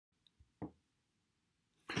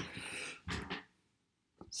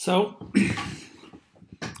So,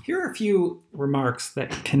 here are a few remarks that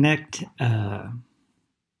connect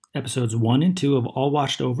episodes 1 and 2 of All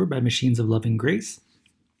Watched Over by Machines of Loving Grace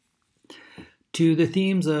to the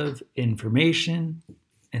themes of information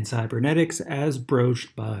and cybernetics as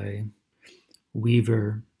broached by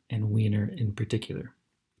Weaver and Wiener in particular.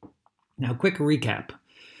 Now, quick recap.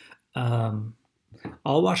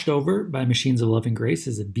 All Watched Over by Machines of Loving Grace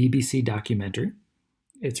is a BBC documentary.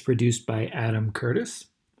 It's produced by Adam Curtis.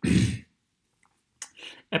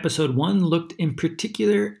 Episode 1 looked in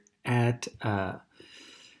particular at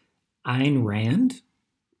Ayn Rand,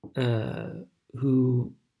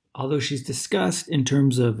 who, although she's discussed in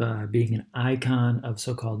terms of being an icon of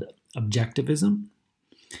so-called objectivism,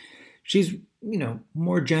 she's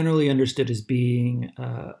more generally understood as being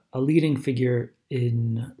a leading figure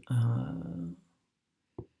in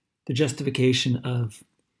the justification of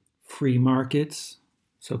free markets,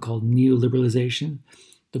 so-called neoliberalization,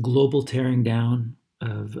 the global tearing down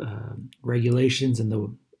of regulations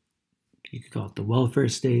and you could call it the welfare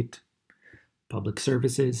state, public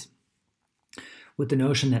services, with the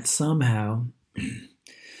notion that somehow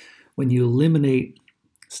when you eliminate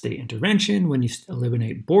state intervention, when you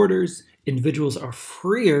eliminate borders, individuals are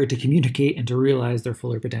freer to communicate and to realize their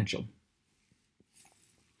fuller potential.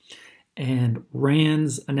 And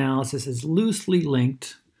Rand's analysis is loosely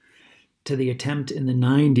linked to the attempt in the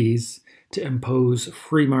 90s to impose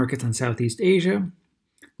free markets on Southeast Asia,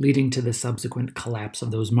 leading to the subsequent collapse of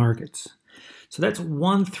those markets. So that's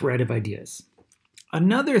one thread of ideas.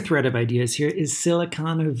 Another thread of ideas here is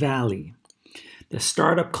Silicon Valley, the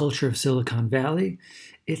startup culture of Silicon Valley,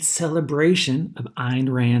 its celebration of Ayn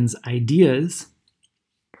Rand's ideas,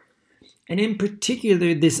 and in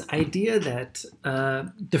particular, this idea that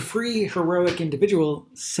the free, heroic individual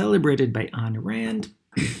celebrated by Ayn Rand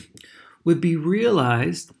would be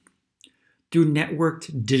realized through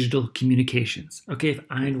networked digital communications. Okay, if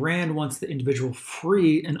Ayn Rand wants the individual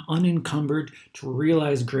free and unencumbered to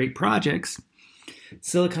realize great projects,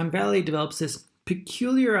 Silicon Valley develops this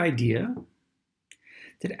peculiar idea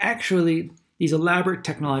that actually these elaborate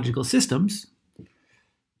technological systems,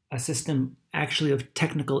 a system actually of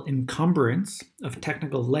technical encumbrance, of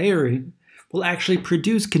technical layering, will actually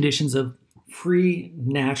produce conditions of free,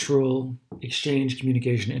 natural exchange,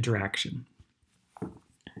 communication, interaction.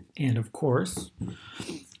 And of course,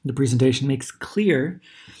 the presentation makes clear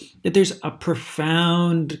that there's a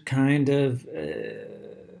profound kind of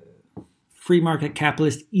free market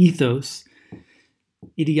capitalist ethos,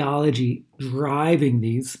 ideology driving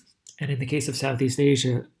these, and in the case of Southeast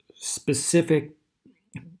Asia, specific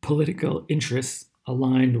political interests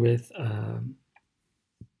aligned with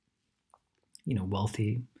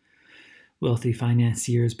wealthy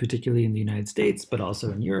financiers, particularly in the United States, but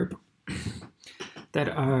also in Europe, that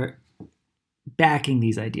are backing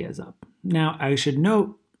these ideas up. Now, I should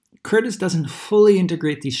note, Curtis doesn't fully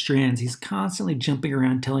integrate these strands. He's constantly jumping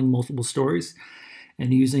around telling multiple stories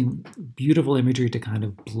and using beautiful imagery to kind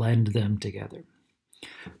of blend them together.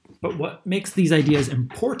 But what makes these ideas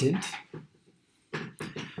important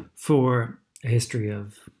for a history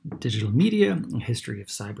of digital media, a history of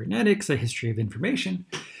cybernetics, a history of information,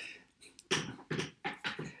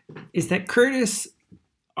 is that Curtis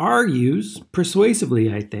argues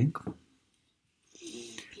persuasively, I think,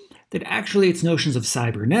 that actually it's notions of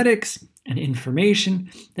cybernetics and information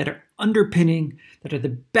that are underpinning, that are the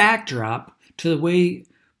backdrop to the way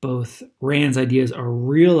both Rand's ideas are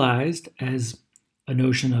realized as a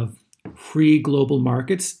notion of free global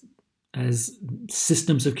markets, as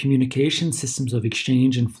systems of communication, systems of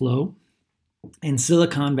exchange and flow, and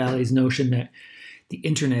Silicon Valley's notion that the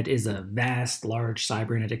internet is a vast, large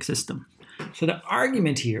cybernetic system. So the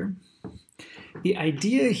argument here, the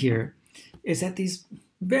idea here, is that these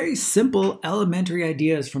very simple, elementary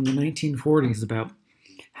ideas from the 1940s about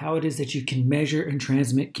how it is that you can measure and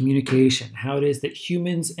transmit communication, how it is that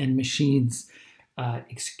humans and machines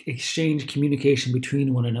exchange communication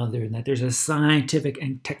between one another, and that there's a scientific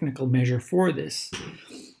and technical measure for this,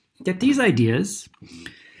 that these ideas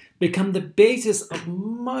become the basis of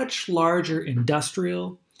much larger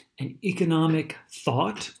industrial and economic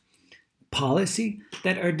thought, policy,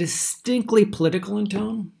 that are distinctly political in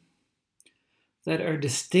tone, that are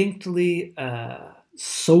distinctly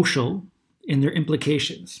social in their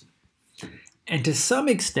implications. And to some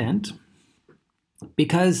extent,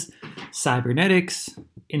 because cybernetics,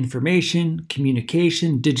 information,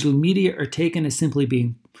 communication, digital media are taken as simply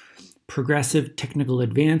being progressive technical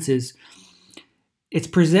advances, it's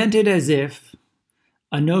presented as if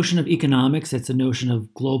a notion of economics, that's a notion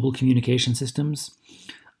of global communication systems,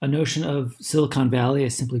 a notion of Silicon Valley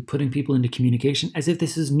as simply putting people into communication, as if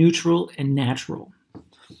this is neutral and natural.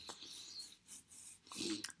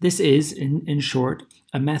 This is, in short,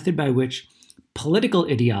 a method by which political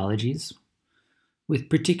ideologies with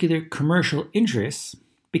particular commercial interests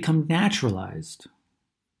become naturalized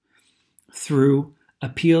through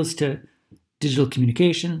appeals to digital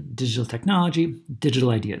communication, digital technology, digital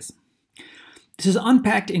ideas. This is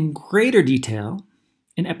unpacked in greater detail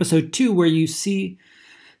in episode 2, where you see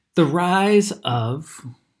the rise of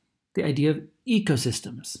the idea of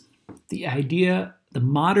ecosystems, the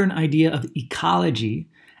modern idea of ecology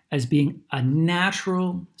as being a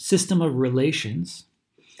natural system of relations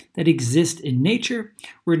that exist in nature,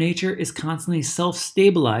 where nature is constantly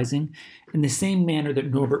self-stabilizing in the same manner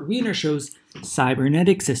that Norbert Wiener shows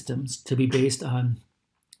cybernetic systems to be based on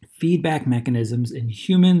feedback mechanisms in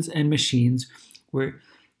humans and machines, where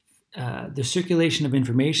the circulation of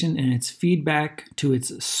information and its feedback to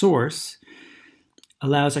its source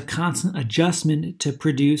allows a constant adjustment to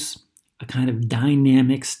produce a kind of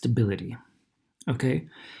dynamic stability. Okay?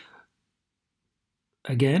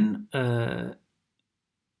 Again,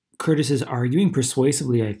 Curtis is arguing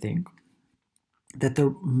persuasively, I think, that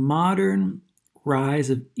the modern rise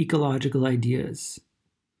of ecological ideas,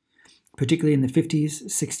 particularly in the 50s,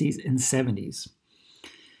 60s, and 70s,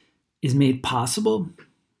 is made possible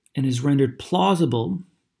and is rendered plausible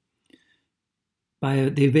by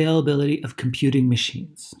the availability of computing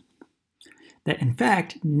machines. That in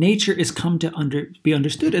fact, nature is come to be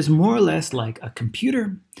understood as more or less like a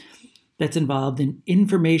computer that's involved in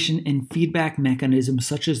information and feedback mechanisms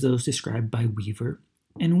such as those described by Weaver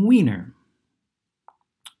and Wiener.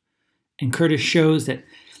 And Curtis shows that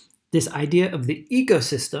this idea of the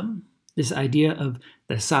ecosystem, this idea of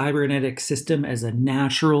the cybernetic system as a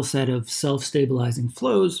natural set of self-stabilizing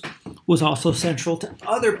flows, was also central to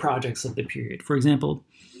other projects of the period. For example,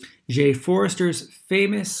 J. Forrester's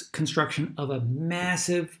famous construction of a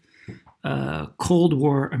massive Cold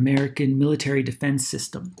War American military defense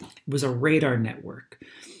system. It was a radar network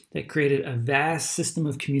that created a vast system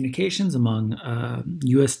of communications among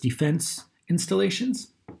U.S. defense installations,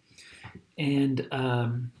 and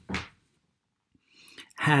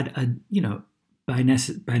had by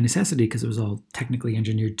necessity, because it was all technically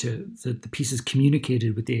engineered to the pieces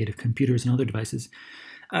communicated with the aid of computers and other devices,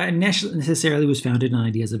 necessarily was founded on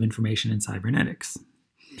ideas of information and cybernetics.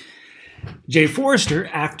 J. Forrester,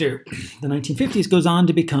 after the 1950s, goes on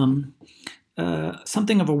to become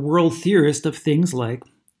something of a world theorist of things like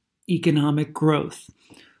economic growth,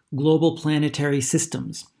 global planetary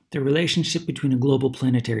systems, the relationship between a global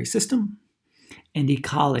planetary system and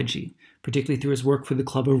ecology, particularly through his work for the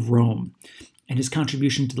Club of Rome and his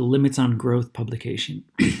contribution to the Limits on Growth publication.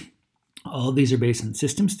 All of these are based on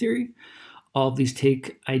systems theory. All of these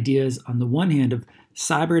take ideas, on the one hand, of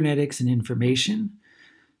cybernetics and information,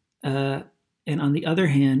 and on the other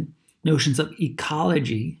hand, notions of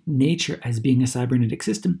ecology, nature as being a cybernetic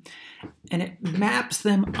system, and it maps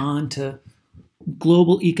them onto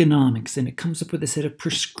global economics, and it comes up with a set of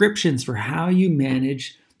prescriptions for how you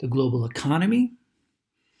manage the global economy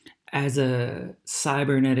as a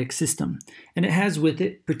cybernetic system. And it has with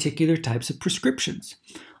it particular types of prescriptions.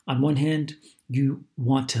 On one hand, you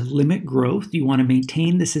want to limit growth, you want to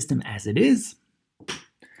maintain the system as it is.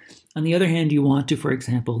 On the other hand, you want to, for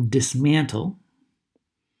example, dismantle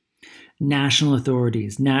national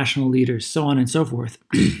authorities, national leaders, so on and so forth,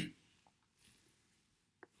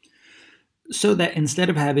 so that instead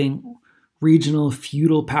of having regional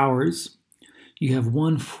feudal powers, you have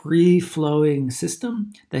one free-flowing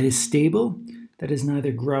system that is stable, that is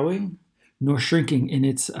neither growing nor shrinking in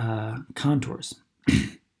its contours.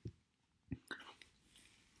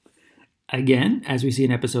 Again, as we see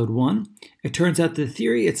in episode 1, it turns out the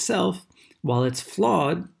theory itself, while it's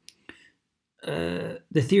flawed, the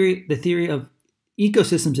theory of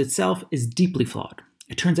ecosystems itself is deeply flawed.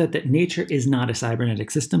 It turns out that nature is not a cybernetic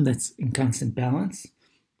system that's in constant balance,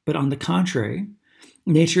 but on the contrary,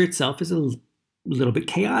 nature itself is a little bit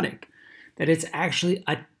chaotic, that it's actually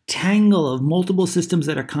a tangle of multiple systems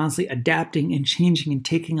that are constantly adapting and changing and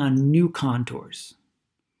taking on new contours.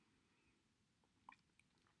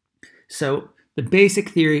 So the basic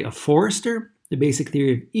theory of Forrester, the basic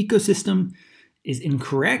theory of ecosystem, is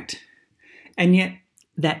incorrect, and yet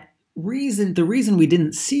the reason we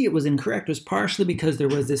didn't see it was incorrect was partially because there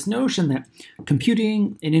was this notion that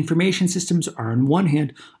computing and information systems are, on one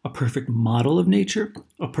hand, a perfect model of nature,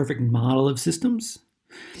 a perfect model of systems,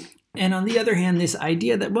 and on the other hand, this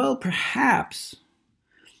idea that, well, perhaps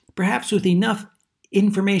with enough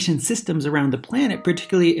information systems around the planet,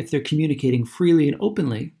 particularly if they're communicating freely and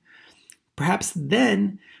openly, perhaps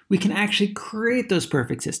then we can actually create those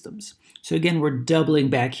perfect systems. So again, we're doubling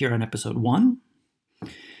back here on episode 1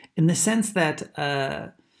 in the sense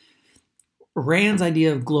that Rand's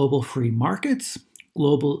idea of global free markets,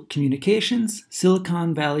 global communications,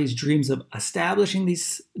 Silicon Valley's dreams of establishing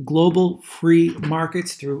these global free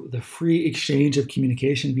markets through the free exchange of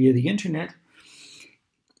communication via the internet,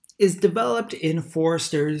 is developed in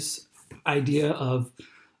Forrester's idea of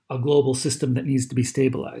a global system that needs to be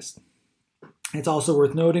stabilized. It's also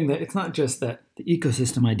worth noting that it's not just that the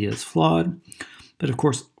ecosystem idea is flawed, but of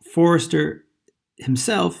course, Forrester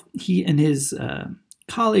himself, he and his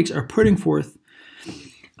colleagues are putting forth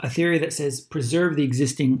a theory that says preserve the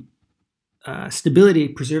existing stability,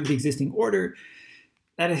 preserve the existing order.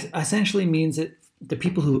 That essentially means that the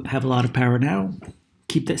people who have a lot of power now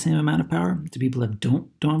keep that same amount of power. The people that don't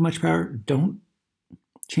have much power don't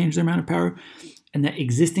change their amount of power, and that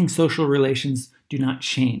existing social relations do not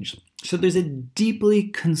change. So there's a deeply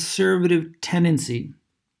conservative tendency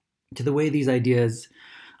to the way these ideas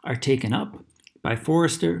are taken up by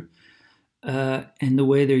Forrester and the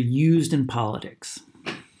way they're used in politics.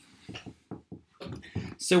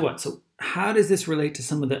 So what? So how does this relate to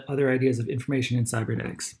some of the other ideas of information and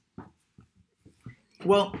cybernetics?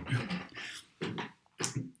 Well,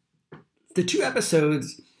 the two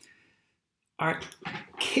episodes are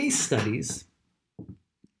case studies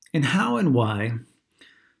in how and why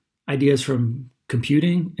ideas from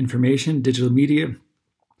computing, information, digital media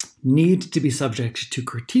need to be subject to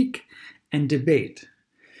critique and debate,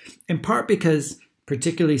 in part because,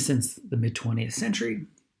 particularly since the mid-20th century,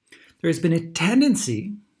 there has been a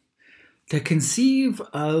tendency to conceive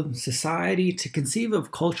of society, to conceive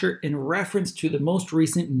of culture in reference to the most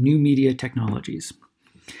recent new media technologies,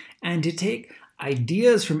 and to take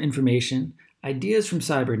ideas from information, ideas from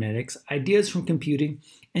cybernetics, ideas from computing,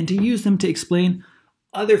 and to use them to explain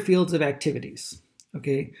other fields of activities.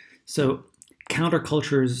 Okay, so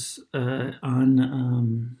countercultures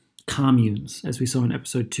on communes, as we saw in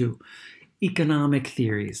episode 2, economic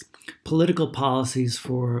theories, political policies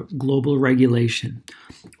for global regulation.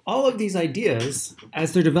 All of these ideas,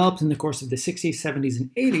 as they're developed in the course of the 60s, 70s, and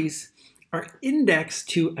 80s, are indexed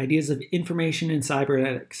to ideas of information and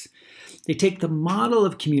cybernetics. They take the model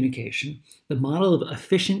of communication, the model of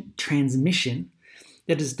efficient transmission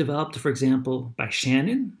that is developed, for example, by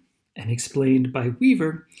Shannon and explained by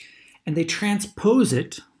Weaver, and they transpose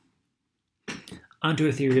it onto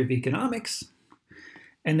a theory of economics.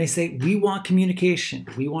 And they say, we want communication,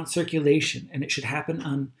 we want circulation, and it should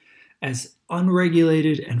happen as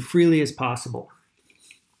unregulated and freely as possible.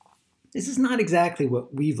 This is not exactly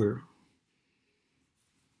what Weaver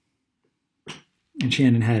and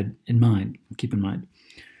Shannon had in mind, keep in mind.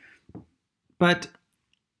 But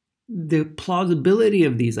the plausibility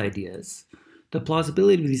of these ideas, the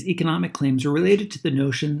plausibility of these economic claims are related to the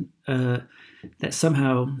notion that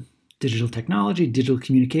somehow digital technology, digital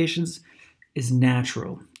communications is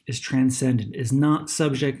natural, is transcendent, is not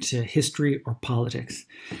subject to history or politics.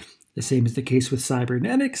 The same is the case with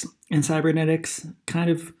cybernetics, and cybernetics kind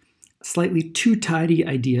of slightly too tidy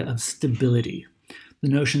idea of stability. The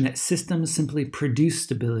notion that systems simply produce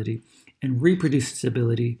stability and reproduce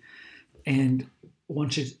stability, and one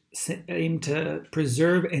should aim to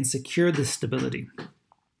preserve and secure this stability.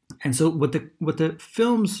 And so what the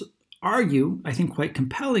films argue, I think quite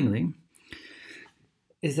compellingly,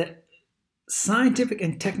 is that scientific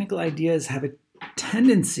and technical ideas have a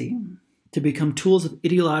tendency to become tools of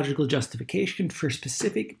ideological justification for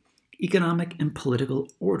specific economic and political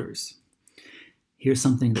orders. Here's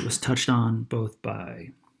something that was touched on both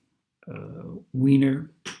by Wiener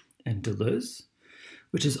and Deleuze,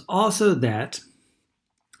 which is also that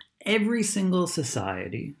every single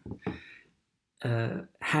society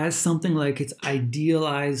has something like its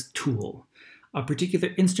idealized tool, a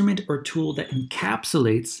particular instrument or tool that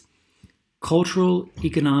encapsulates cultural,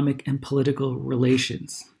 economic, and political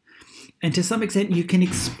relations. And to some extent, you can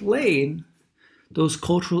explain those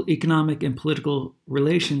cultural, economic, and political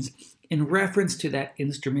relations in reference to that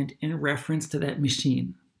instrument, in reference to that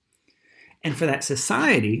machine. And for that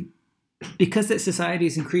society, because that society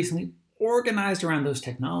is increasingly organized around those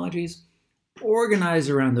technologies, organized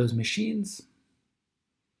around those machines,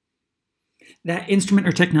 that instrument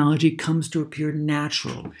or technology comes to appear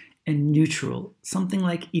natural and neutral, something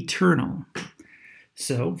like eternal.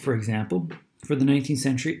 So, for example, for the 19th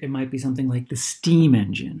century, it might be something like the steam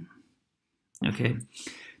engine. Okay,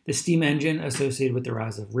 the steam engine associated with the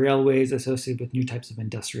rise of railways, associated with new types of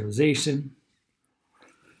industrialization,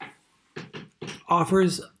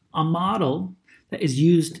 offers a model that is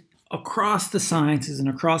used across the sciences and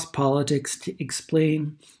across politics to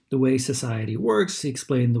explain the way society works, to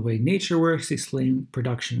explain the way nature works, to explain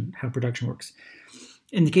production, how production works.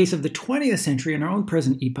 In the case of the 20th century, in our own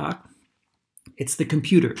present epoch, it's the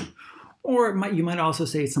computer, Or you might also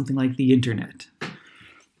say it's something like the internet.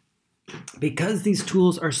 Because these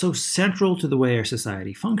tools are so central to the way our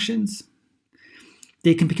society functions,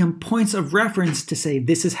 they can become points of reference to say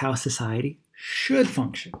this is how society should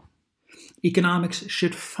function. Economics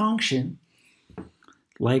should function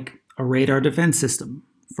like a radar defense system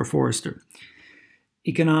for Forrester.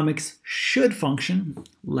 Economics should function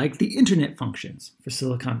like the internet functions for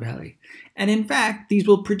Silicon Valley. And in fact, these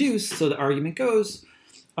will produce, so the argument goes,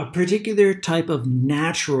 a particular type of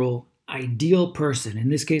natural, ideal person, in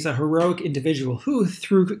this case, a heroic individual who,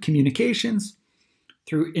 through communications,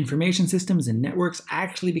 through information systems and networks,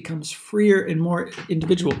 actually becomes freer and more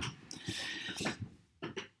individual.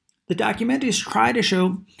 The documentaries try to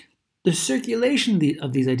show the circulation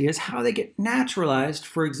of these ideas, how they get naturalized,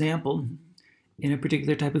 for example, in a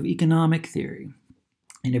particular type of economic theory,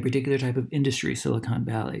 in a particular type of industry, Silicon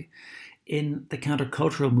Valley, in the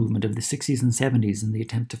countercultural movement of the 60s and 70s, in the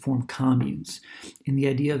attempt to form communes, in the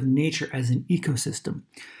idea of nature as an ecosystem.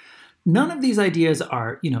 None of these ideas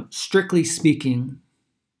are, strictly speaking,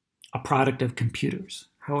 a product of computers.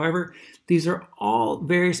 However, these are all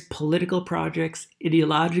various political projects,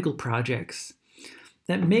 ideological projects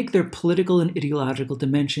that make their political and ideological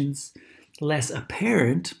dimensions less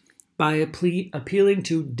apparent by appealing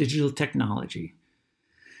to digital technology,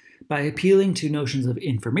 by appealing to notions of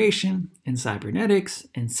information and cybernetics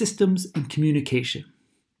and systems and communication.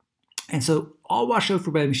 And so All Washed Over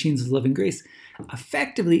by Machines of Love and Grace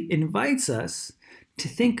effectively invites us to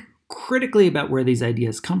think critically about where these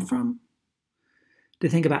ideas come from, to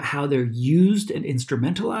think about how they're used and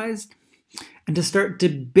instrumentalized, and to start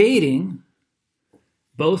debating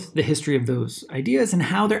both the history of those ideas and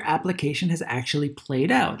how their application has actually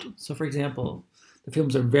played out. So, for example, the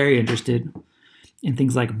films are very interested in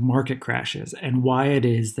things like market crashes and why it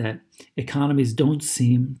is that economies don't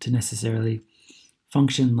seem to necessarily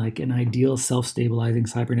function like an ideal self-stabilizing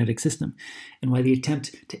cybernetic system, and why the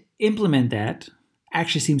attempt to implement that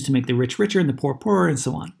actually seems to make the rich richer and the poor poorer, and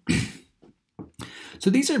so on. So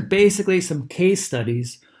these are basically some case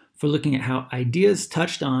studies for looking at how ideas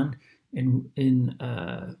touched on in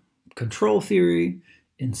control theory,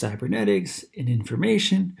 in cybernetics, in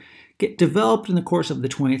information, get developed in the course of the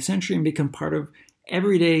 20th century and become part of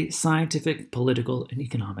everyday scientific, political, and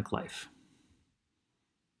economic life.